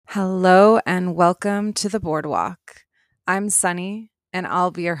Hello and welcome to the Boardwalk. I'm Sunny and I'll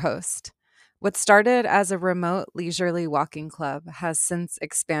be your host. What started as a remote leisurely walking club has since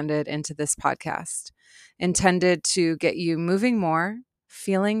expanded into this podcast, intended to get you moving more,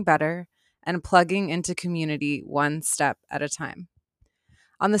 feeling better, and plugging into community one step at a time.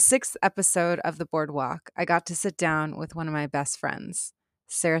 On the sixth episode of the Boardwalk, I got to sit down with one of my best friends,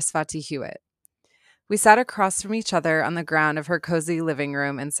 Sarasvati Hewitt. We sat across from each other on the ground of her cozy living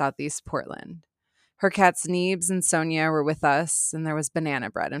room in Southeast Portland. Her cats Neebs and Sonia were with us, and there was banana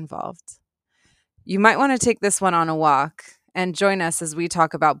bread involved. You might want to take this one on a walk and join us as we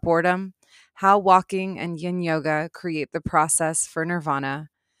talk about boredom, how walking and yin yoga create the process for nirvana,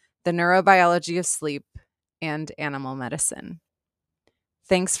 the neurobiology of sleep, and animal medicine.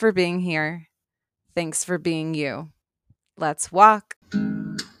 Thanks for being here. Thanks for being you. Let's walk.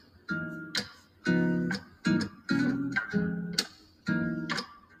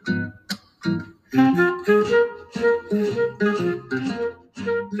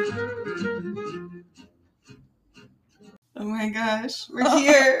 Oh my gosh, we're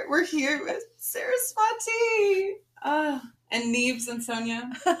here. We're here with Sarasvati. And Neebs and Sonia.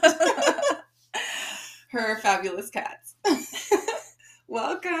 Her fabulous cats.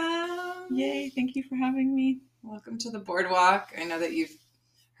 Welcome. Yay, thank you for having me. Welcome to the Boardwalk. I know that you've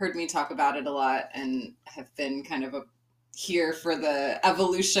heard me talk about it a lot and have been kind of here for the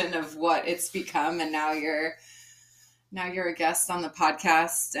evolution of what it's become, and now you're a guest on the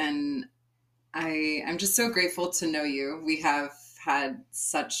podcast, and I'm just so grateful to know you. We have had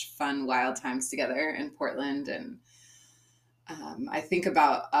such fun, wild times together in Portland, and I think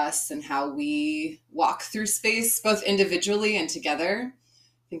about us and how we walk through space, both individually and together,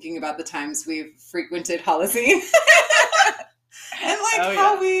 thinking about the times we've frequented Hollizy and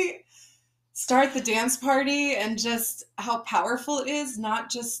how we start the dance party, and just how powerful it is, not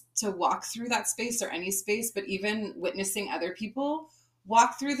just to walk through that space or any space, but even witnessing other people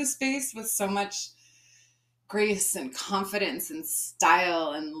walk through the space with so much grace and confidence and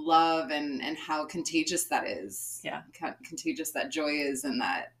style and love, and how contagious that is. Yeah. Contagious that joy is, and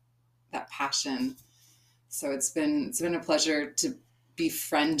that passion. So it's been a pleasure to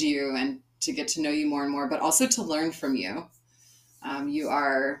befriend you and to get to know you more and more, but also to learn from you. You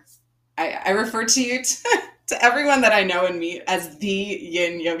are, I refer to you to everyone that I know and meet as the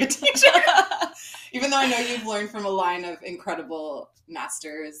yin yoga teacher. Even though I know you've learned from a line of incredible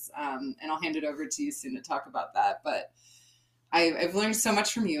masters, and I'll hand it over to you soon to talk about that. But I've learned so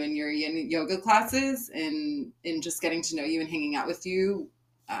much from you in your yin yoga classes, and in just getting to know you and hanging out with you,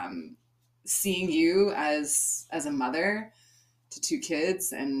 seeing you as a mother to two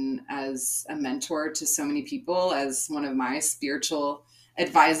kids, and as a mentor to so many people, as one of my spiritual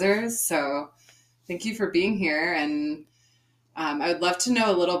advisors. So thank you for being here. And I would love to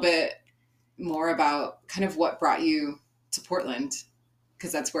know a little bit more about kind of what brought you to Portland,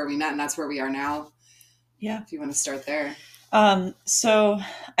 because that's where we met and that's where we are now. Yeah. If you want to start there. So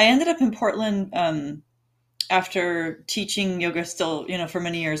I ended up in Portland after teaching yoga still, for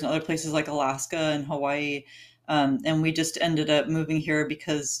many years in other places like Alaska and Hawaii. And we just ended up moving here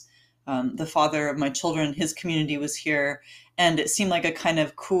because the father of my children, his community was here. And it seemed like a kind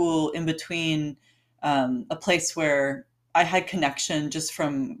of cool in-between, a place where I had connection just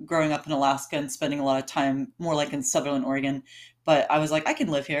from growing up in Alaska and spending a lot of time more like in Southern Oregon. But I was like, I can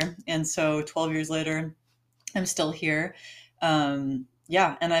live here. And so 12 years later, I'm still here. And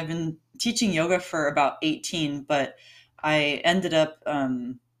I've been teaching yoga for about 18, but I ended up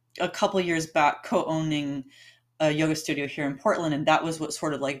a couple years back co-owning a yoga studio here in Portland. And that was what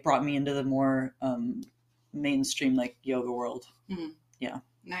sort of like brought me into the more mainstream like yoga world. Mm-hmm. Yeah.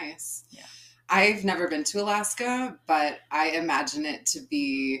 Nice. Yeah. I've never been to Alaska, but I imagine it to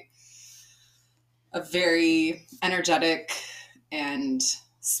be a very energetic and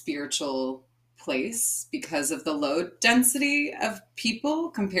spiritual place because of the low density of people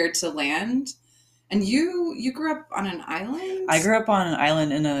compared to land. And you grew up on an island? I grew up on an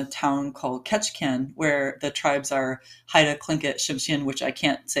island in a town called Ketchikan, where the tribes are Haida, Tlingit, Tsimshian, which I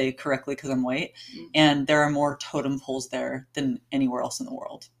can't say correctly because I'm white. Mm-hmm. And there are more totem poles there than anywhere else in the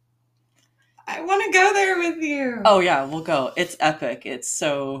world. I want to go there with you. Oh yeah, we'll go. It's epic. It's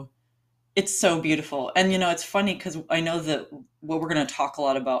so beautiful. And it's funny because I know that what we're going to talk a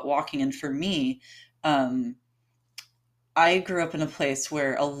lot about walking. And for me, I grew up in a place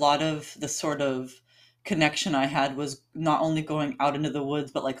where a lot of the sort of connection I had was not only going out into the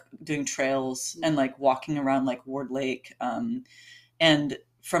woods, but like doing trails and like walking around like Ward Lake. And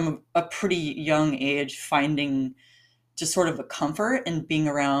from a pretty young age, finding just sort of a comfort in being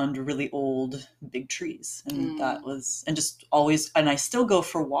around really old, big trees. And that was, and just always, and I still go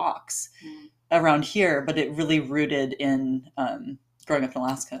for walks around here, but it really rooted in growing up in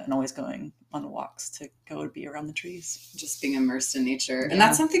Alaska and always going on walks to go be around the trees. Just being immersed in nature. And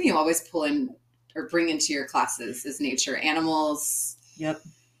that's something you always pull in or bring into your classes is nature, animals,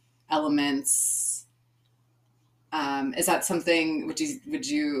 elements. Is that something, would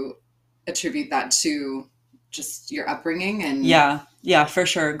you attribute that to just your upbringing? And yeah, for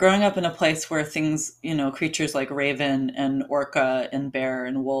sure. Growing up in a place where things, creatures like raven and orca and bear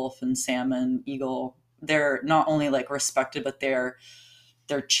and wolf and salmon, eagle, they're not only like respected, but they're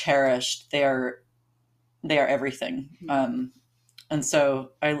cherished. They are everything. And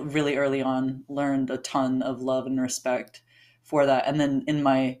so I really early on learned a ton of love and respect for that. And then in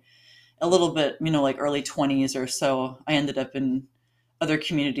my a little bit, like early 20s or so, I ended up in other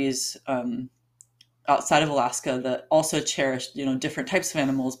communities outside of Alaska that also cherished, different types of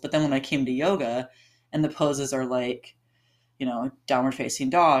animals. But then when I came to yoga and the poses are like, downward facing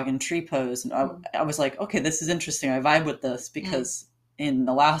dog and tree pose. And I was like, okay, this is interesting. I vibe with this because in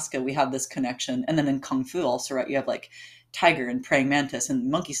Alaska, we have this connection. And then in Kung Fu also, right, you have like tiger and praying mantis and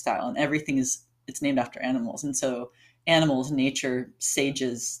monkey style, and everything it's named after animals. And so animals, nature,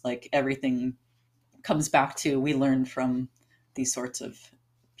 sages, like everything comes back to, we learn from these sorts of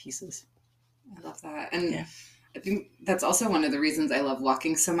pieces. I love that. And I think that's also one of the reasons I love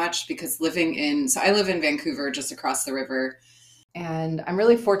walking so much, because I live in Vancouver, just across the river. And I'm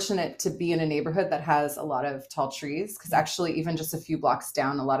really fortunate to be in a neighborhood that has a lot of tall trees, because actually even just a few blocks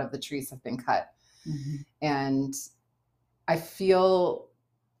down, a lot of the trees have been cut. And I feel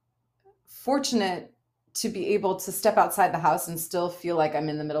fortunate to be able to step outside the house and still feel like I'm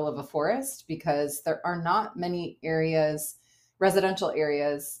in the middle of a forest, because there are not many residential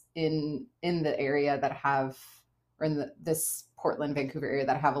areas in the area that have, or in this Portland, Vancouver area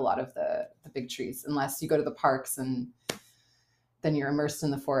that have a lot of the big trees, unless you go to the parks and then you're immersed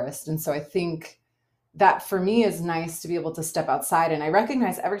in the forest. And so I think that for me is nice to be able to step outside. And I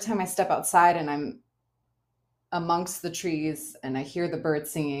recognize every time I step outside and I'm amongst the trees and I hear the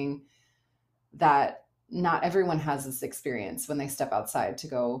birds singing, that not everyone has this experience when they step outside to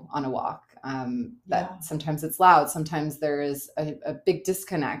go on a walk. That sometimes it's loud. Sometimes there is a big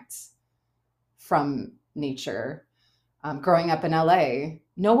disconnect from nature. Growing up in LA,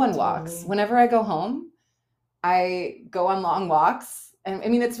 no one walks. Whenever I go home, I go on long walks. And I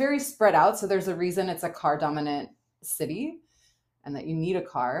mean, it's very spread out. So there's a reason it's a car dominant city and that you need a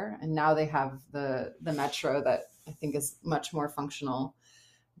car. And now they have the metro that I think is much more functional,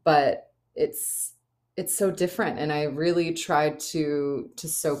 but it's so different. And I really tried to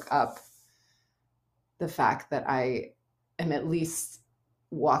soak up the fact that I am at least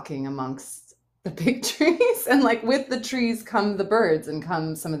walking amongst the big trees, and like with the trees come the birds and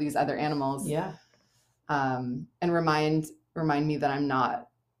come some of these other animals. And remind me that I'm not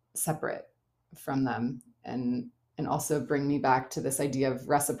separate from them, and also bring me back to this idea of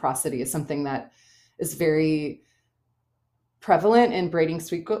reciprocity is something that is very prevalent in Braiding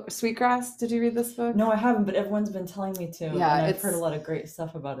Sweetgrass. Did you read this book? No, I haven't, but everyone's been telling me to. Yeah, and I've heard a lot of great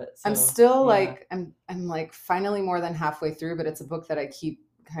stuff about it. So, I'm still like, I'm like finally more than halfway through, but it's a book that I keep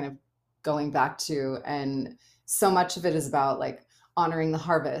kind of going back to. And so much of it is about like honoring the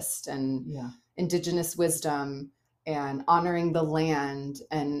harvest and indigenous wisdom and honoring the land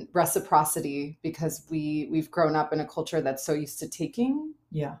and reciprocity, because we've grown up in a culture that's so used to taking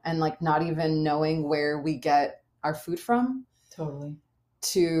and like not even knowing where we get our food from. Totally.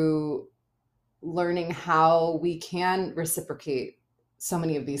 To learning how we can reciprocate so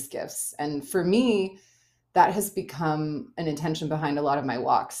many of these gifts. And for me, that has become an intention behind a lot of my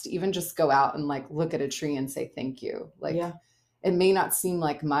walks, to even just go out and like look at a tree and say thank you. Like it may not seem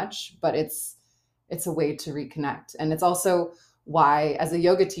like much, but it's a way to reconnect. And it's also why, as a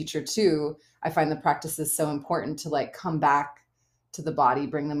yoga teacher too, I find the practice is so important to like come back to the body,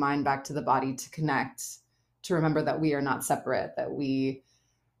 bring the mind back to the body, to connect, to remember that we are not separate, that we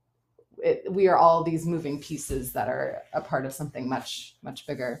are all these moving pieces that are a part of something much, much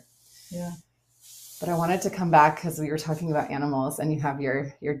bigger. Yeah. But I wanted to come back because we were talking about animals, and you have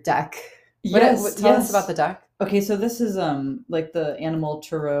your deck. Tell us about the deck. Okay, so this is like the animal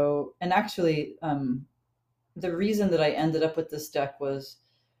tarot, and actually the reason that I ended up with this deck was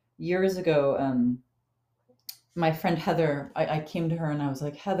years ago. My friend Heather, I came to her and I was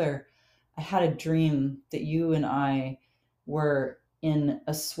like, Heather, I had a dream that you and I were in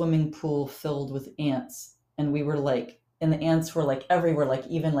a swimming pool filled with ants, and we were like, and the ants were like everywhere, like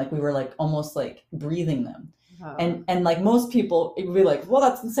even like we were like almost like breathing them. And like most people, it would be like, well,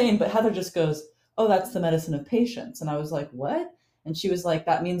 that's insane. But Heather just goes, oh, that's the medicine of patience. And I was like, what? And she was like,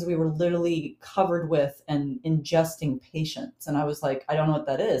 that means we were literally covered with and ingesting patience. And I was like, I don't know what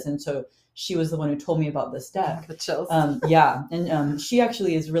that is. And so she was the one who told me about this deck. The chills. Yeah. And she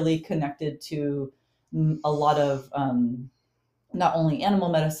actually is really connected to a lot of not only animal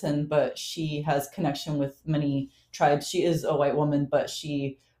medicine, but she has connection with many tribes. She is a white woman, but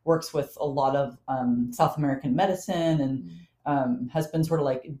she works with a lot of South American medicine and has been sort of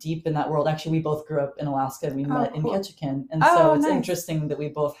like deep in that world. Actually, we both grew up in Alaska and we met in Ketchikan. And so it's interesting that we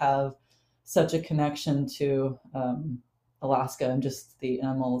both have such a connection to Alaska and just the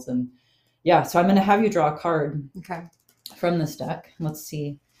animals. And yeah, so I'm going to have you draw a card from this deck. Let's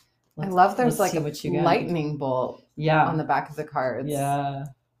see. I love there's like a lightning bolt on the back of the cards. Yeah.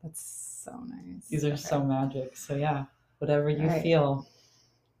 That's so nice. These are so magic. So yeah, whatever you feel.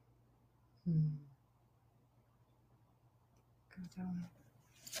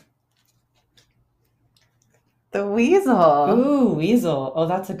 The weasel. Ooh, weasel. Oh,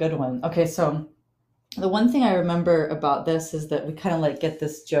 that's a good one. Okay, so the one thing I remember about this is that we kind of like get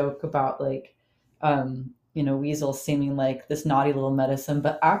this joke about like, weasel seeming like this naughty little medicine,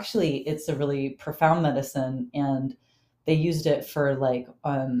 but actually it's a really profound medicine, and they used it for like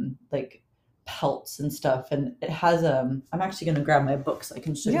pelts and stuff. And it has I'm actually going to grab my book so I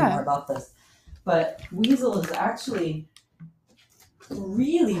can show you more about this. But weasel is actually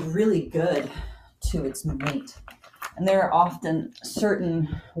really, really good to its mate. And there are often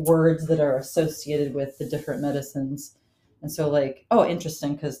certain words that are associated with the different medicines. And so like, oh,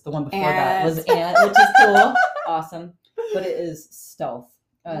 interesting, because the one before that was ant, which is cool. Awesome. But it is stealth.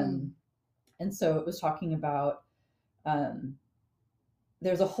 And so it was talking about,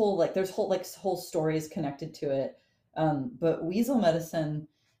 there's whole stories connected to it. But weasel medicine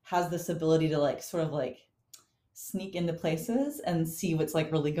has this ability to like sort of like sneak into places and see what's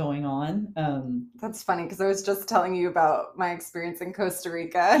like really going on. That's funny because I was just telling you about my experience in Costa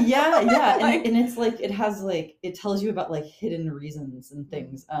Rica. Yeah. And it's like it tells you about like hidden reasons and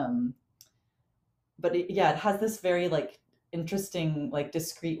things. But it has this very like interesting like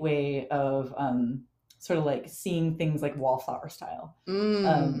discreet way of sort of like seeing things like wallflower style.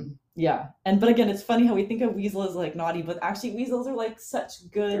 But again, it's funny how we think of weasel as like naughty, but actually weasels are like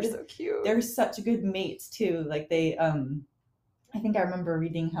such good. They're so cute. They're such good mates too. Like they, I think I remember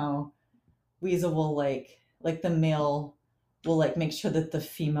reading how weasel will like the male will like make sure that the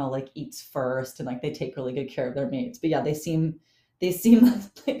female like eats first, and like they take really good care of their mates. But yeah, they seem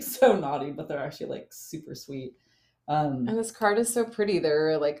like so naughty, but they're actually like super sweet. And this card is so pretty.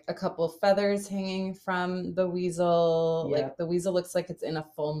 There are like a couple feathers hanging from the weasel. Yeah. Like the weasel looks like it's in a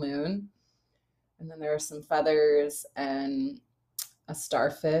full moon. And then there are some feathers and a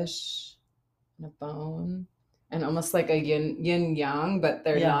starfish and a bone and almost like a yin yang, but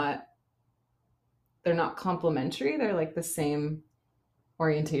they're not complementary. They're like the same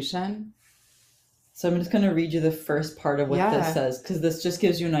orientation. So I'm just going to read you the first part of what this says, because this just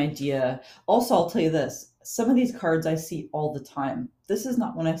gives you an idea. Also, I'll tell you this. Some of these cards I see all the time. This is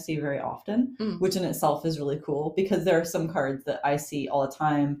not one I see very often, which in itself is really cool, because there are some cards that I see all the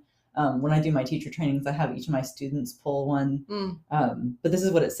time. When I do my teacher trainings, I have each of my students pull one. But this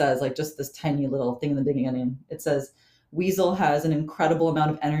is what it says, like just this tiny little thing in the beginning. It says, weasel has an incredible amount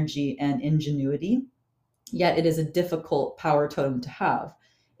of energy and ingenuity, yet it is a difficult power totem to have.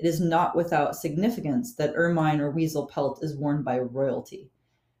 It is not without significance that ermine or weasel pelt is worn by royalty.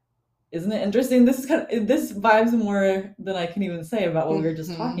 Isn't it interesting? This vibes more than I can even say about what we were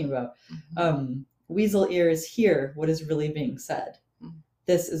just talking about. Weasel ears hear what is really being said.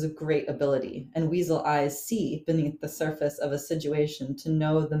 This is a great ability, and weasel eyes see beneath the surface of a situation to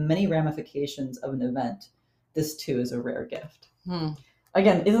know the many ramifications of an event. This too is a rare gift.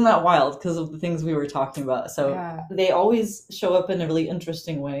 Again, isn't that wild? Because of the things we were talking about. So they always show up in a really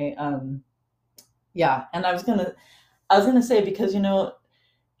interesting way. And I was gonna say, because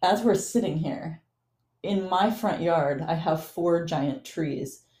as we're sitting here in my front yard, I have 4 giant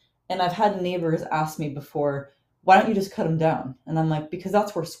trees, and I've had neighbors ask me before, why don't you just cut them down? And I'm like, because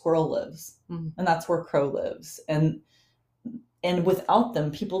that's where squirrel lives, and that's where crow lives, and without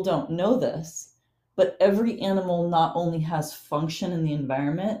them, people don't know this, but every animal not only has function in the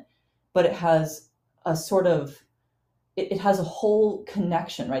environment, but it has a sort of it has a whole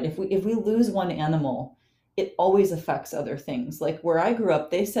connection, right? If we lose one animal, it always affects other things. Like where I grew up,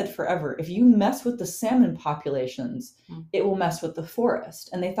 they said forever, if you mess with the salmon populations, it will mess with the forest.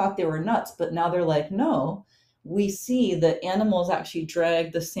 And they thought they were nuts, but now they're like, no, we see that animals actually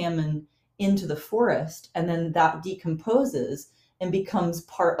drag the salmon into the forest, and then that decomposes and becomes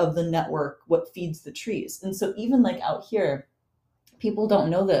part of the network, what feeds the trees. And so even like out here, people don't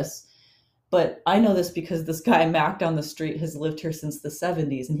know this, But I know this because this guy Mac down the street has lived here since the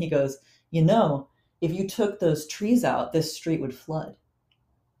 70s. And he goes, you know, if you took those trees out, this street would flood.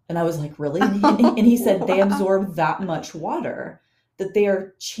 And I was like, really? And he said they absorb that much water, that they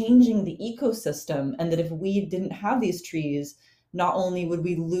are changing the ecosystem, and that if we didn't have these trees, not only would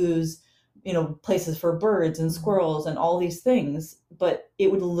we lose, places for birds and squirrels and all these things, but it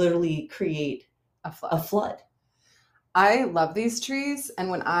would literally create a flood. I love these trees. And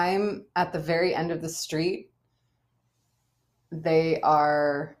when I'm at the very end of the street, they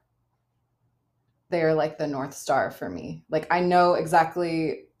are like the North Star for me. Like, I know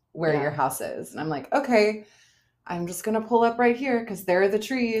exactly where your house is. And I'm like, okay, I'm just going to pull up right here because there are the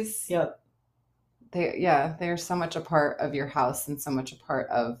trees. Yep. They're so much a part of your house and so much a part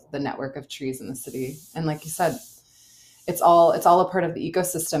of the network of trees in the city. And like you said, it's all a part of the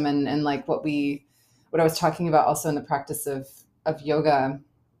ecosystem, and like what I was talking about also in the practice of yoga,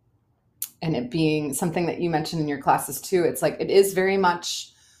 and it being something that you mentioned in your classes too. It's like, it is very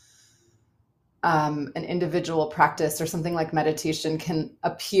much an individual practice, or something like meditation can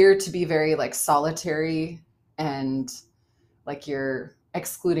appear to be very like solitary, and like you're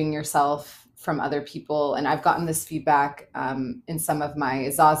excluding yourself from other people. And I've gotten this feedback in some of my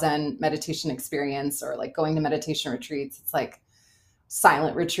Zazen meditation experience, or like going to meditation retreats. It's like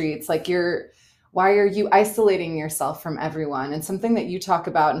silent retreats. Like, why are you isolating yourself from everyone? And something that you talk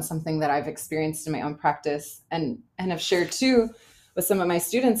about, and something that I've experienced in my own practice and have shared too with some of my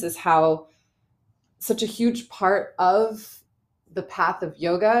students, is how such a huge part of the path of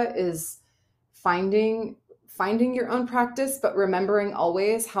yoga is finding your own practice, but remembering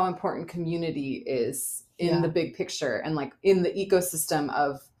always how important community is in the big picture, and like in the ecosystem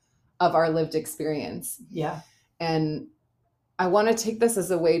of our lived experience. Yeah. And I want to take this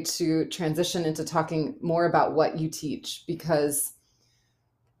as a way to transition into talking more about what you teach, because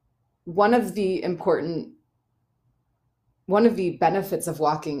one of the benefits of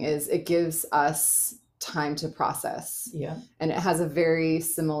walking is it gives us time to process. Yeah. And it has a very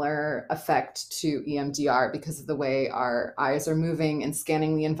similar effect to EMDR because of the way our eyes are moving and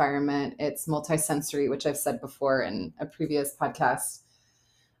scanning the environment. It's multisensory, which I've said before in a previous podcast.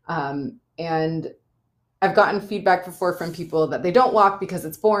 And I've gotten feedback before from people that they don't walk because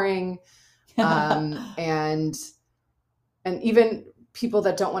it's boring. And even people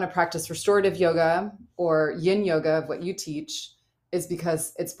that don't want to practice restorative yoga or yin yoga, of what you teach, is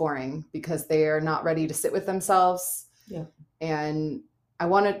because it's boring, because they are not ready to sit with themselves. Yeah. And I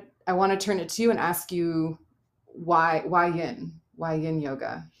want to turn it to you and ask you why yin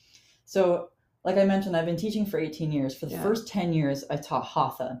yoga? So like I mentioned, I've been teaching for 18 years. For the first 10 years, I taught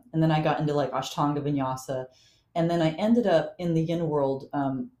Hatha, and then I got into like Ashtanga Vinyasa. And then I ended up in the yin world.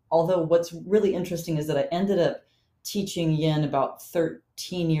 Although what's really interesting is that I ended up teaching yin about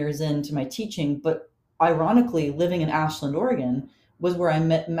 13 years into my teaching, but ironically, living in Ashland, Oregon, was where I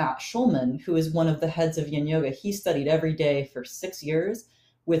met Matt Schulman, who is one of the heads of yin yoga. He studied every day for 6 years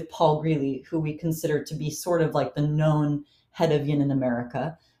with Paul Greeley, who we consider to be sort of like the known head of yin in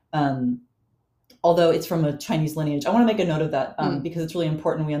America. Although it's from a Chinese lineage. I want to make a note of that because it's really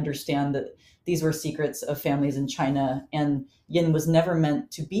important we understand that these were secrets of families in China, and yin was never meant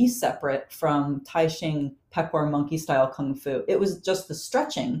to be separate from Tai Ching, Pekwa, monkey style Kung Fu. It was just the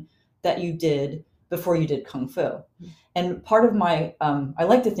stretching that you did before you did Kung Fu. And part of my, I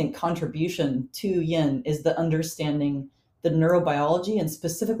like to think, contribution to yin is the understanding the neurobiology, and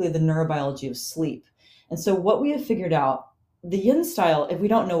specifically the neurobiology of sleep. And so what we have figured out, the yin style, if we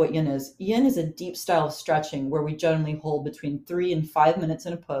don't know what yin is a deep style of stretching where we generally hold between 3 and 5 minutes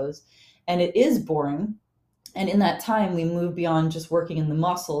in a pose. And it is boring. And in that time, we move beyond just working in the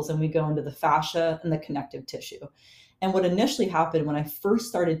muscles, and we go into the fascia and the connective tissue. And what initially happened when I first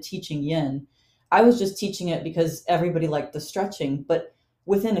started teaching yin, I was just teaching it because everybody liked the stretching. But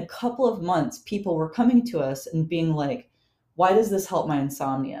within a couple of months, people were coming to us and being like, why does this help my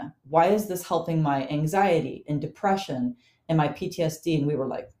insomnia? Why is this helping my anxiety and depression and my PTSD? And we were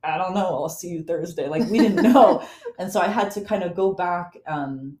like, I don't know, I'll see you Thursday. Like, we didn't know. And so I had to kind of go back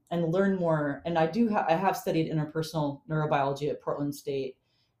and learn more. And I have studied interpersonal neurobiology at Portland State.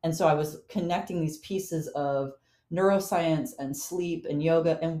 And so I was connecting these pieces of neuroscience and sleep and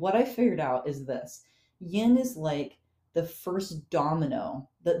yoga. And what I figured out is this: yin is like the first domino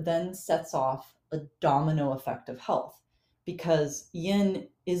that then sets off a domino effect of health, because yin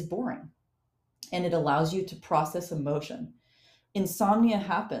is boring and it allows you to process emotion. Insomnia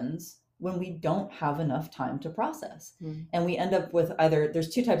happens when we don't have enough time to process. And we end up with there's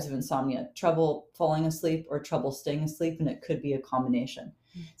two types of insomnia: trouble falling asleep or trouble staying asleep. And it could be a combination.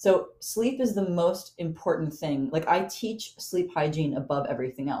 So sleep is the most important thing. Like, I teach sleep hygiene above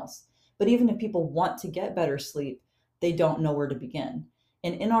everything else, But even if people want to get better sleep, they don't know where to begin.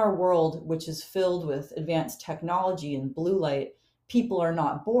 And in our world, which is filled with advanced technology and blue light, people are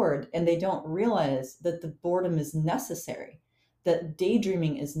not bored, and they don't realize that the boredom is necessary, that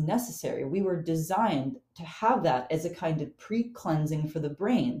daydreaming is necessary. We were designed to have that as a kind of pre-cleansing for the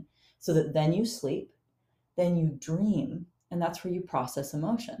brain, so that then you sleep, then you dream, and that's where you process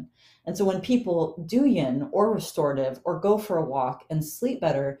emotion. And so when people do yin or restorative or go for a walk and sleep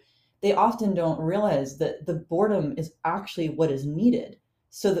better, they often don't realize that the boredom is actually what is needed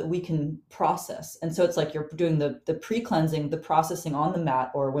so that we can process. And so it's like you're doing the pre-cleansing, the processing on the mat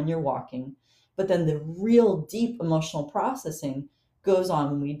or when you're walking, but then the real deep emotional processing goes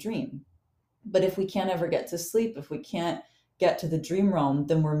on when we dream. But if we can't ever get to sleep, if we can't get to the dream realm,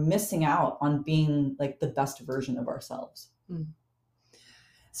 then we're missing out on being like the best version of ourselves.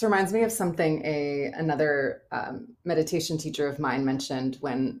 This reminds me of something another meditation teacher of mine mentioned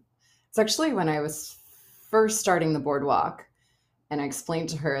when I was first starting the boardwalk. And I explained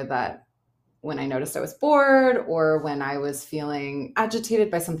to her that when I noticed I was bored, or when I was feeling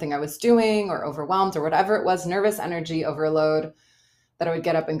agitated by something I was doing, or overwhelmed, or whatever it was, nervous energy overload, that I would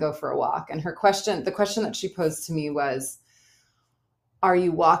get up and go for a walk. And the question that she posed to me was,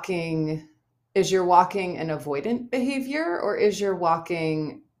 is your walking an avoidant behavior, or is your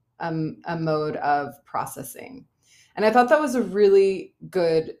walking a mode of processing? And I thought that was a really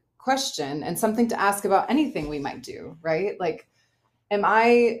good question and something to ask about anything we might do, right? Like, when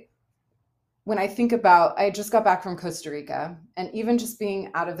I think about, I just got back from Costa Rica, and even just being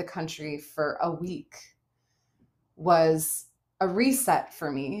out of the country for a week was a reset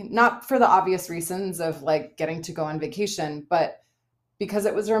for me, not for the obvious reasons of like getting to go on vacation, but because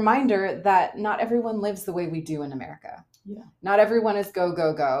it was a reminder that not everyone lives the way we do in America. Yeah. Not everyone is go,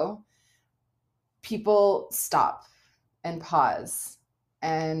 go, go. People stop and pause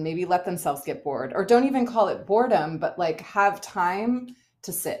and maybe let themselves get bored, or don't even call it boredom, but like have time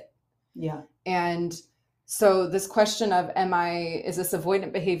to sit. Yeah. And so this question of, is this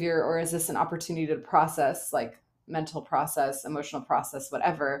avoidant behavior, or is this an opportunity to process, like mental process, emotional process,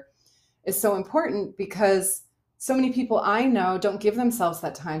 whatever, is so important, because so many people I know don't give themselves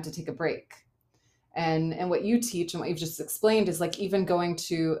that time to take a break. And what you teach and what you've just explained is like even going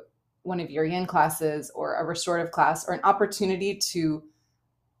to one of your yin classes or a restorative class, or an opportunity to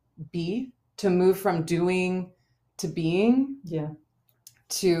move from doing to being. Yeah.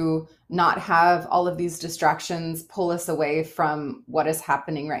 To not have all of these distractions pull us away from what is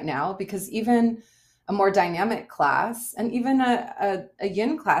happening right now. Because even a more dynamic class, and even a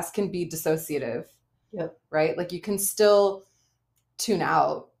yin class, can be dissociative. Yep. Right? Like you can still tune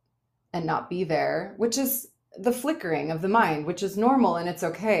out and not be there, which is the flickering of the mind, which is normal and it's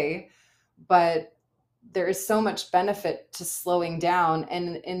okay. But there is so much benefit to slowing down,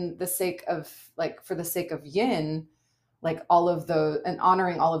 and for the sake of yin, like all of those, and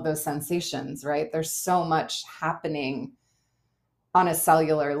honoring all of those sensations, right? There's so much happening on a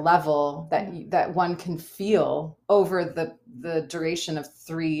cellular level that one can feel over the duration of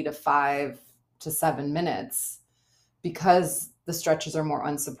 3 to 5 to 7 minutes, because the stretches are more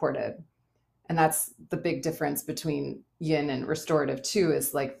unsupported. And that's the big difference between yin and restorative too,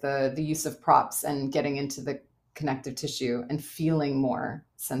 is like the use of props and getting into the connective tissue and feeling more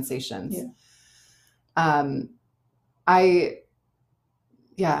sensations. Anything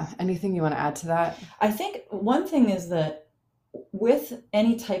you want to add to that? I think one thing is that with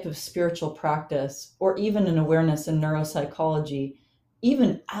any type of spiritual practice, or even an awareness in neuropsychology,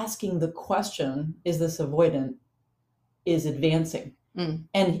 even asking the question, is this avoidant, is advancing.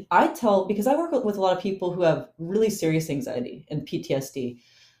 And because I work with a lot of people who have really serious anxiety and PTSD,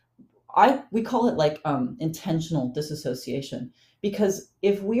 we call it like intentional disassociation, because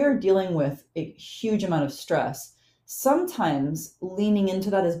if we are dealing with a huge amount of stress, sometimes leaning into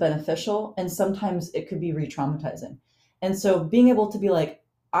that is beneficial, and sometimes it could be re-traumatizing. And so being able to be like,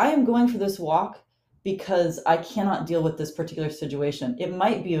 I am going for this walk because I cannot deal with this particular situation. It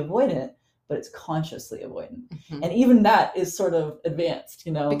might be avoidant, but it's consciously avoidant. Mm-hmm. And even that is sort of advanced,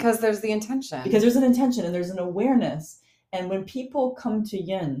 because there's the intention. Because there's an intention and there's an awareness. And when people come to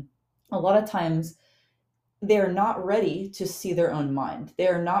yin, a lot of times they're not ready to see their own mind.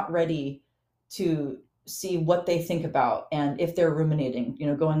 They're not ready to see what they think about, and if they're ruminating,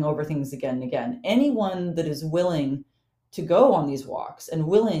 going over things again and again. Anyone that is willing to go on these walks and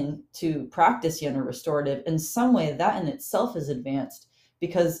willing to practice yin or restorative in some way, that in itself is advanced,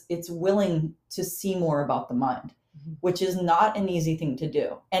 because it's willing to see more about the mind, which is not an easy thing to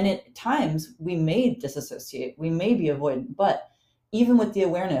do. And at times we may disassociate, we may be avoidant, but even with the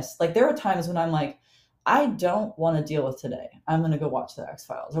awareness, like there are times when I'm like, I don't want to deal with today. I'm going to go watch the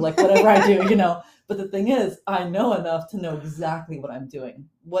X-Files or like whatever I do, But the thing is, I know enough to know exactly what I'm doing.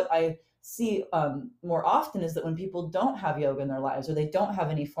 What I see more often is that when people don't have yoga in their lives, or they don't have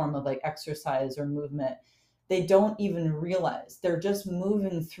any form of like exercise or movement, they don't even realize they're just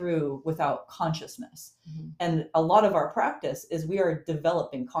moving through without consciousness. Mm-hmm. And a lot of our practice is we are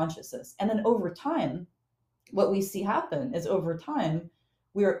developing consciousness. And then over time, what we see happen is over time,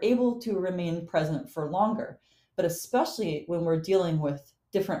 we are able to remain present for longer. But especially when we're dealing with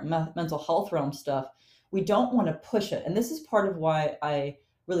different mental health realm stuff, we don't want to push it. And this is part of why I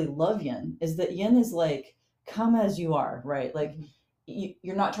really love yin, is that yin is like, come as you are, right? Like,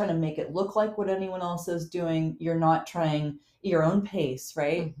 you're not trying to make it look like what anyone else is doing. You're not trying your own pace,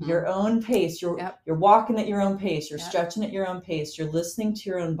 right? Mm-hmm. Your own pace. You're walking at your own pace. You're stretching at your own pace. You're listening to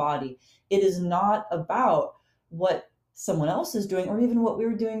your own body. It is not about what someone else is doing or even what we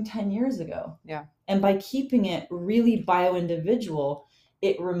were doing 10 years ago. Yeah. And by keeping it really bio-individual,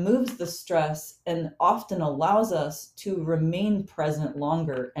 it removes the stress and often allows us to remain present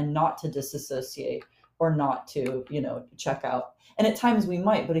longer and not to disassociate or not to, check out. And at times we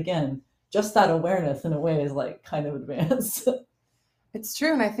might, but again, just that awareness in a way is like kind of advanced. It's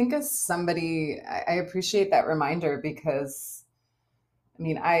true. And I think as somebody, I appreciate that reminder because,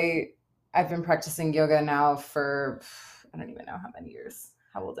 I've been practicing yoga now for, I don't even know how many years.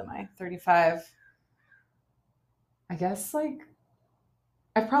 How old am I? 35. I guess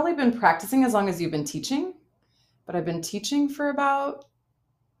I've probably been practicing as long as you've been teaching, but I've been teaching for about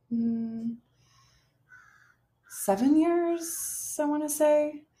 7 years, I want to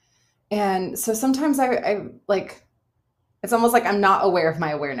say. And so sometimes I it's almost like I'm not aware of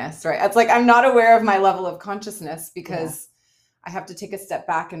my awareness, right? It's like I'm not aware of my level of consciousness because I have to take a step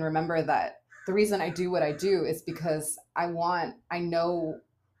back and remember that the reason I do what I do is because I know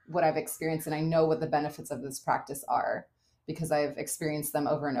what I've experienced and I know what the benefits of this practice are because I've experienced them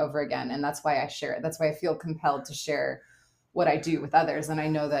over and over again. And that's why I share it. That's why I feel compelled to share what I do with others. And I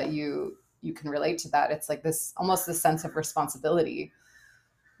know that you can relate to that. It's like this, almost this sense of responsibility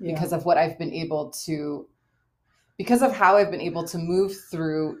because of what I've been able to, because of how I've been able to move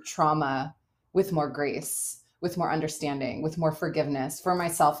through trauma with more grace, with more understanding, with more forgiveness for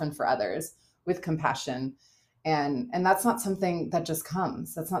myself and for others, with compassion. And that's not something that just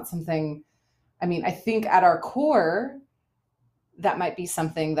comes. That's not something, I think at our core, that might be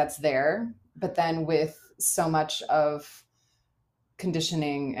something that's there, but then with so much of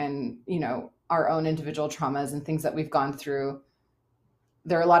conditioning and, our own individual traumas and things that we've gone through,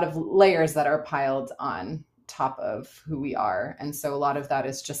 there are a lot of layers that are piled on top of who we are. And so a lot of that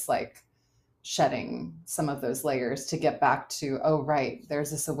is just like shedding some of those layers to get back to, oh, right, there's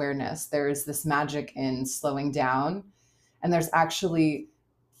this awareness, there's this magic in slowing down. And there's actually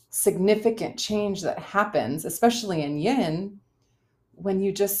significant change that happens, especially in yin, when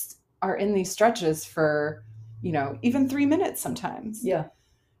you just are in these stretches for, even 3 minutes sometimes. Yeah.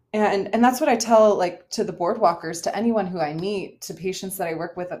 And that's what I tell to the boardwalkers, to anyone who I meet, to patients that I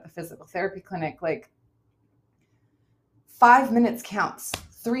work with at the physical therapy clinic, 5 minutes counts,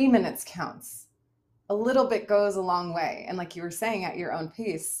 3 minutes counts. A little bit goes a long way. And like you were saying, at your own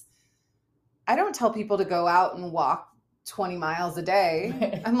pace, I don't tell people to go out and walk 20 miles a day.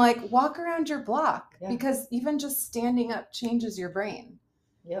 Right. I'm like, walk around your block because even just standing up changes your brain.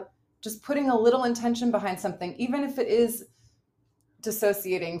 Yep. Just putting a little intention behind something, even if it is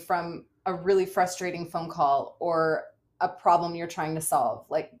dissociating from a really frustrating phone call or a problem you're trying to solve,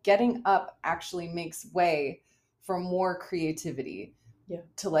 getting up actually makes way for more creativity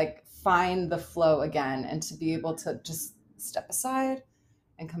to find the flow again and to be able to just step aside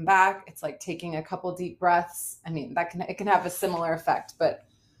and come back. It's like taking a couple deep breaths. It can have a similar effect, but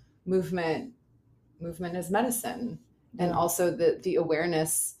movement is medicine. Yeah. And also the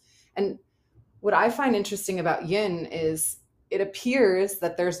awareness. And what I find interesting about yin is it appears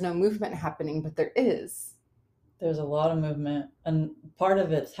that there's no movement happening, but there is. There's a lot of movement, and part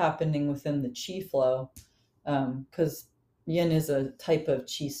of it's happening within the chi flow, because yin is a type of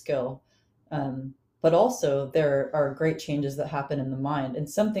chi skill. But also there are great changes that happen in the mind. And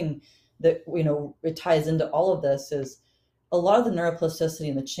something that, it ties into all of this is a lot of the neuroplasticity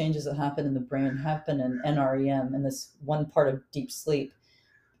and the changes that happen in the brain happen in NREM, in this one part of deep sleep.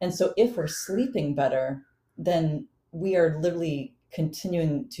 And so if we're sleeping better, then we are literally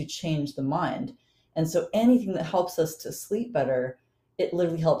continuing to change the mind. And so anything that helps us to sleep better, it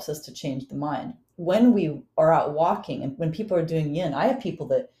literally helps us to change the mind. When we are out walking and when people are doing yin, I have people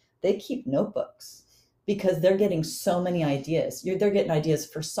that they keep notebooks because they're getting so many ideas. They're getting ideas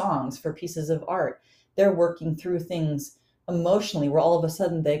for songs, for pieces of art. They're working through things emotionally where all of a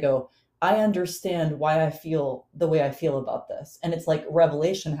sudden they go, I understand why I feel the way I feel about this. And it's like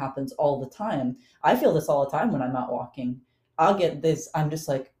revelation happens all the time. I feel this all the time when I'm out walking. I'll get this, I'm just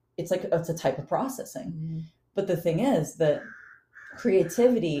like, it's a type of processing. Mm-hmm. But the thing is that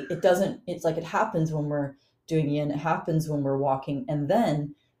creativity, it's like it happens when we're doing yin, it happens when we're walking. And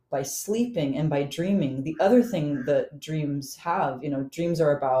then by sleeping and by dreaming, the other thing that dreams have, dreams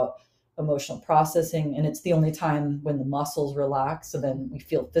are about emotional processing, and it's the only time when the muscles relax, so then we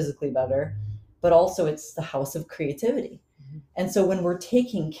feel physically better, but also it's the house of creativity. Mm-hmm. And so when we're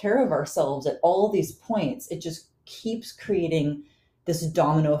taking care of ourselves at all these points, it just keeps creating this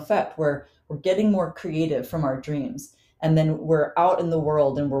domino effect where we're getting more creative from our dreams, and then we're out in the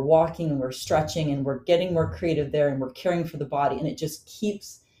world and we're walking and we're stretching and we're getting more creative there, and we're caring for the body, and it just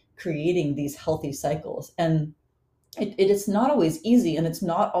keeps creating these healthy cycles. And it's not always easy, and it's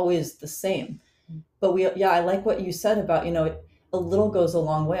not always the same. But I like what you said about, a little goes a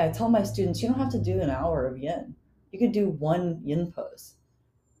long way. I tell my students, you don't have to do an hour of yin. You could do one yin pose.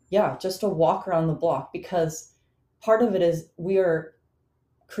 Yeah, just a walk around the block, because part of it is we are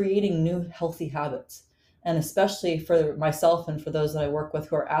creating new healthy habits. And especially for myself and for those that I work with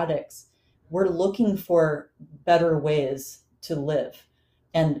who are addicts, we're looking for better ways to live.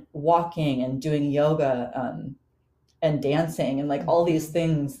 And walking and doing yoga, and dancing and like all these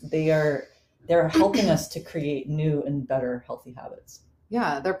things, they're helping us to create new and better healthy habits.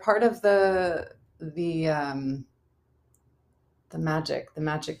 Yeah, they're part of the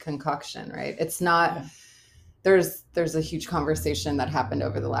magic concoction, right? It's not, there's a huge conversation that happened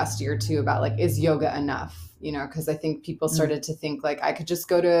over the last year or two about like, is yoga enough? Because I think people started to think like, I could just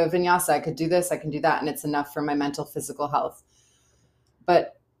go to vinyasa, I could do this, I can do that, and it's enough for my mental, physical health.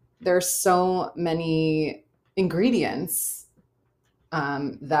 But there's so many ingredients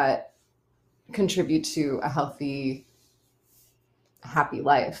that contribute to a healthy, happy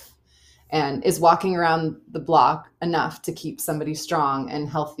life. And is walking around the block enough to keep somebody strong and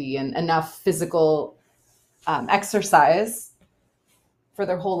healthy, and enough physical exercise for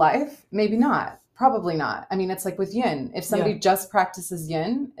their whole life? Maybe not. Probably not. I mean, it's like with yin. If somebody just practices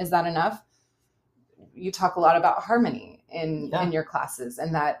yin, is that enough? You talk a lot about harmony in your classes,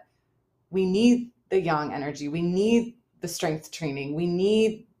 and that we need the yang energy. We need the strength training. We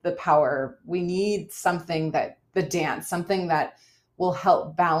need the power. We need something something that will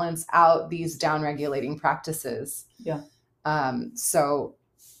help balance out these down-regulating practices. Yeah. So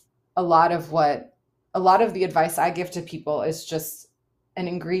a lot of the advice I give to people is just an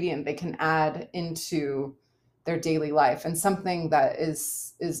ingredient they can add into their daily life, and something that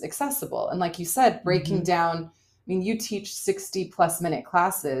is accessible. And like you said, breaking down, I mean, you teach 60 plus minute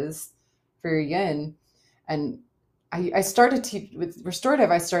classes for your yin, and I started with restorative,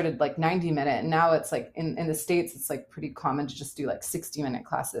 I started like 90 minute, and now it's like in the States, it's like pretty common to just do like 60-minute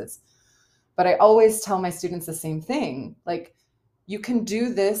classes. But I always tell my students the same thing. Like, you can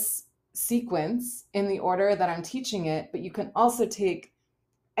do this sequence in the order that I'm teaching it, but you can also take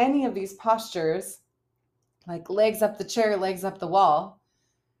any of these postures, like legs up the chair, legs up the wall,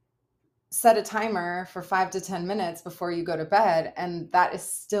 set a timer for 5 to 10 minutes before you go to bed, and that is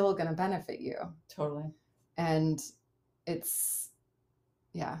still going to benefit you. Totally. And I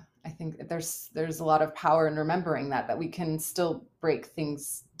think there's a lot of power in remembering that we can still break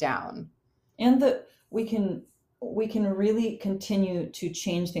things down, and that we can really continue to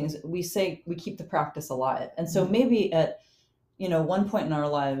change things. We say we keep the practice alive. And so maybe at, one point in our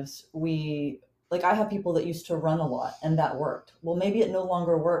lives, I have people that used to run a lot and that worked. Well, maybe it no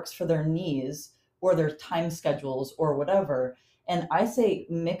longer works for their knees or their time schedules or whatever. And I say,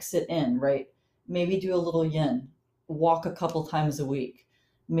 mix it in, right? Maybe do a little yin, walk a couple times a week,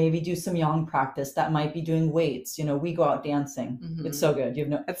 maybe do some yang practice. That might be doing weights. We go out dancing. It's so good.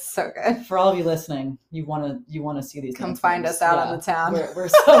 It's so good. For all of you listening, you want to see these. Come find us out on the town. We're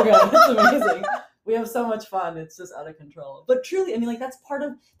so good. It's amazing. We have so much fun. It's just out of control. But truly, I mean, like that's part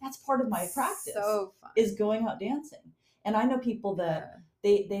of my practice. So fun. Is going out dancing. And I know people that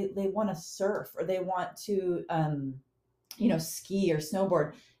they want to surf, or they want to ski or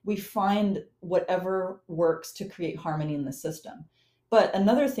snowboard. We find whatever works to create harmony in the system. But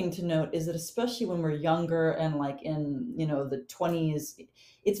another thing to note is that especially when we're younger and like in, the 20s,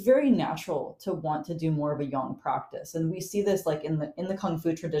 it's very natural to want to do more of a yang practice. And we see this like in the Kung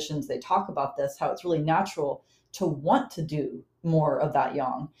Fu traditions, they talk about this, how it's really natural to want to do more of that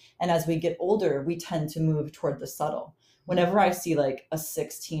yang. And as we get older, we tend to move toward the subtle. Whenever I see like a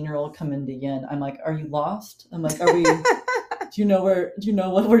 16-year-old come into yin, I'm like, are you lost? I'm like, are we, do you know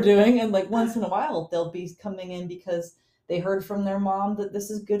what we're doing? And like once in a while, they'll be coming in because they heard from their mom that this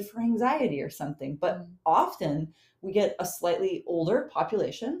is good for anxiety or something. But often we get a slightly older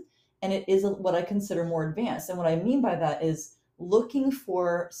population, and it is what I consider more advanced. And what I mean by that is looking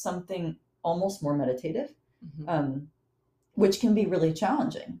for something almost more meditative, which can be really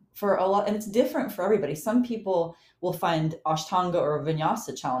challenging for a lot. And it's different for everybody. Some people will find Ashtanga or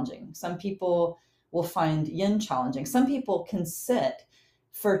Vinyasa challenging. Some people will find Yin challenging. Some people can sit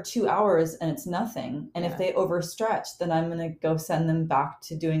for 2 hours and it's nothing. And if they overstretch, then I'm going to go send them back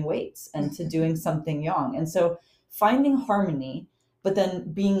to doing weights and to doing something yang. And so finding harmony, but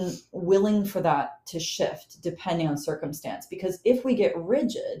then being willing for that to shift depending on circumstance. Because if we get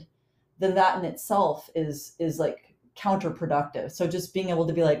rigid, then that in itself is like counterproductive. So just being able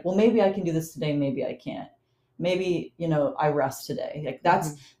to be like, well, maybe I can do this today, maybe I can't. Maybe, I rest today. Like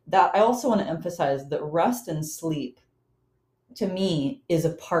that's that. I also want to emphasize that rest and sleep to me is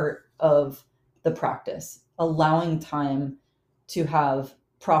a part of the practice, allowing time to have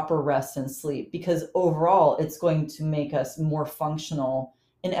proper rest and sleep, because overall it's going to make us more functional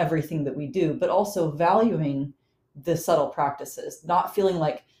in everything that we do, but also valuing the subtle practices, not feeling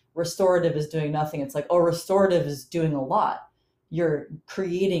like restorative is doing nothing. It's like, oh, restorative is doing a lot. You're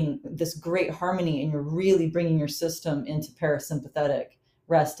creating this great harmony and you're really bringing your system into parasympathetic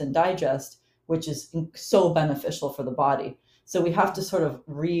rest and digest, which is so beneficial for the body. So we have to sort of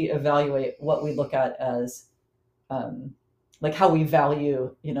reevaluate what we look at as like how we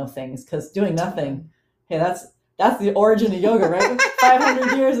value, things, because doing nothing, hey, that's the origin of yoga, right?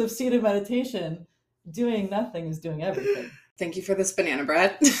 500 years of seated meditation. Doing nothing is doing everything. Thank you for this banana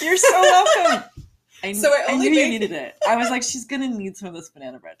bread. You're so welcome. I knew you needed it. I was like, she's going to need some of this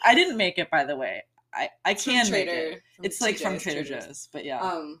banana bread. I didn't make it, by the way. I can make it. It's like from Trader Joe's, but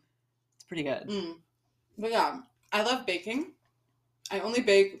yeah. It's pretty good. But yeah, I love baking. I only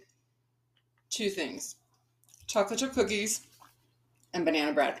bake 2 things: chocolate chip cookies and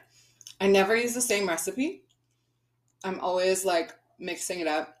banana bread. I never use the same recipe. I'm always like mixing it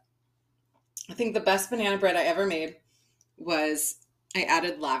up. I think the best banana bread I ever made was I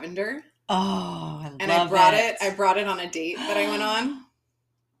added lavender. Oh, I brought it on a date that I went on.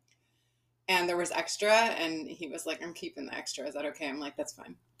 And there was extra, and he was like, I'm keeping the extra. Is that okay? I'm like, that's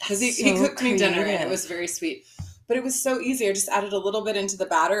fine. Because he cooked me dinner, and it was very sweet. But it was so easy. I just added a little bit into the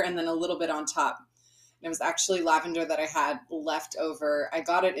batter and then a little bit on top. And it was actually lavender that I had left over. I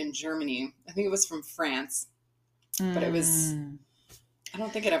got it in Germany. I think it was from France. But it was... I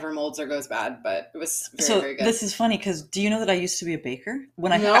don't think it ever molds or goes bad, but it was very good. This is funny because do you know that I used to be a baker?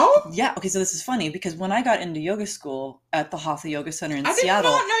 Yeah. Okay, so this is funny because when I got into yoga school at the Hatha Yoga Center in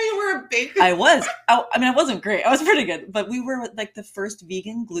Seattle. I did not know you were a baker. I was. I wasn't great. I was pretty good. But we were like the first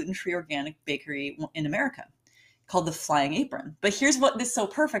vegan, gluten-free, organic bakery in America called the Flying Apron. But here's what is so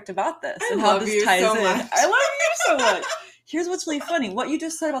perfect about this and how this ties in. I love you so much. Here's what's really funny. What you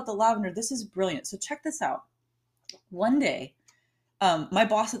just said about the lavender, this is brilliant. So check this out. One day, my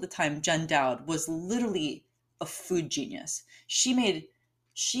boss at the time, Jen Dowd, was literally a food genius. She made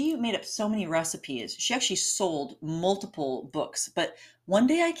up so many recipes. She actually sold multiple books. But one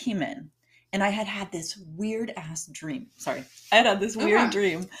day I came in and I had this weird ass dream. Sorry. I had this weird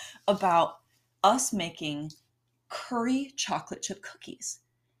dream about us making curry chocolate chip cookies.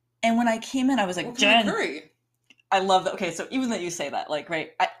 And when I came in, I was like, Jen, curry? I love that. Okay, so even that you say that, like,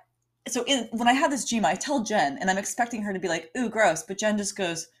 right. When I had this dream, I tell Jen, and I'm expecting her to be like, ooh, gross. But Jen just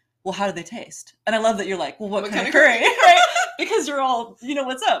goes, well, how do they taste? And I love that you're like, well, what kind of curry? Right? Because you're all,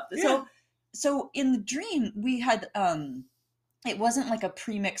 what's up. Yeah. So in the dream, we had, it wasn't like a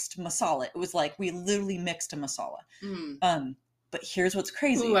pre-mixed masala. It was like we literally mixed a masala. But here's what's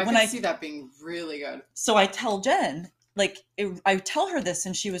crazy. Ooh, I can see that being really good. So I tell Jen, I tell her this,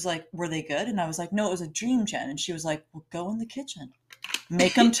 and she was like, were they good? And I was like, no, it was a dream, Jen. And she was like, well, go in the kitchen.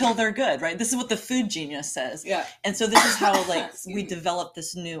 Make them till they're good, right? This is what the food genius says. Yeah. And so this is how we developed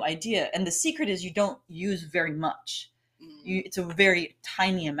this new idea. And the secret is you don't use very much. It's a very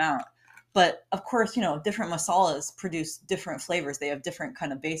tiny amount. But of course, different masalas produce different flavors. They have different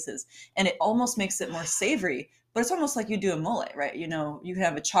kind of bases. And it almost makes it more savory. But it's almost like you do a mole, right? You can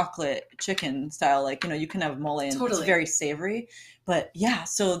have a chocolate chicken style, you can have mole and It's very savory. But yeah,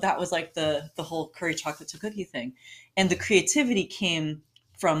 so that was like the whole curry chocolate chip cookie thing. And the creativity came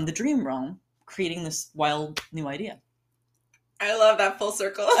from the dream realm, creating this wild new idea. I love that full